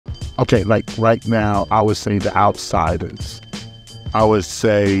Okay, like right now, I would say The Outsiders. I would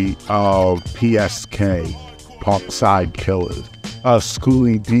say PSK, Parkside Killers,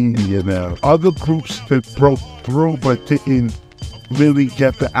 Schoolie D, you know. Other groups that broke through but didn't really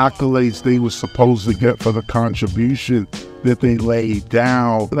get the accolades they were supposed to get for the contribution that they laid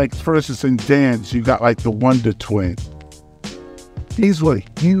down. Like, for instance, in dance, you got like the Wonder Twins. These were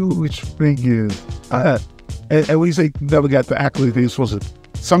huge figures. And we say never got the accolades they were supposed to.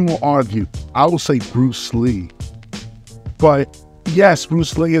 Some will argue. I will say Bruce Lee. But yes,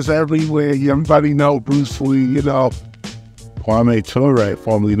 Bruce Lee is everywhere. Everybody know Bruce Lee, you know. Kwame Ture,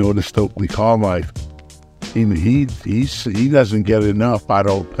 formerly known as Stokely Carmichael. He doesn't get enough, I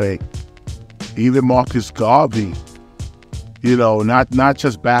don't think. Even Marcus Garvey, you know, not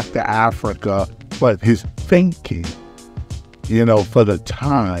just back to Africa, but his thinking, you know, for the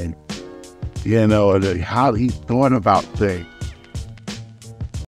time, you know, how he thought about things.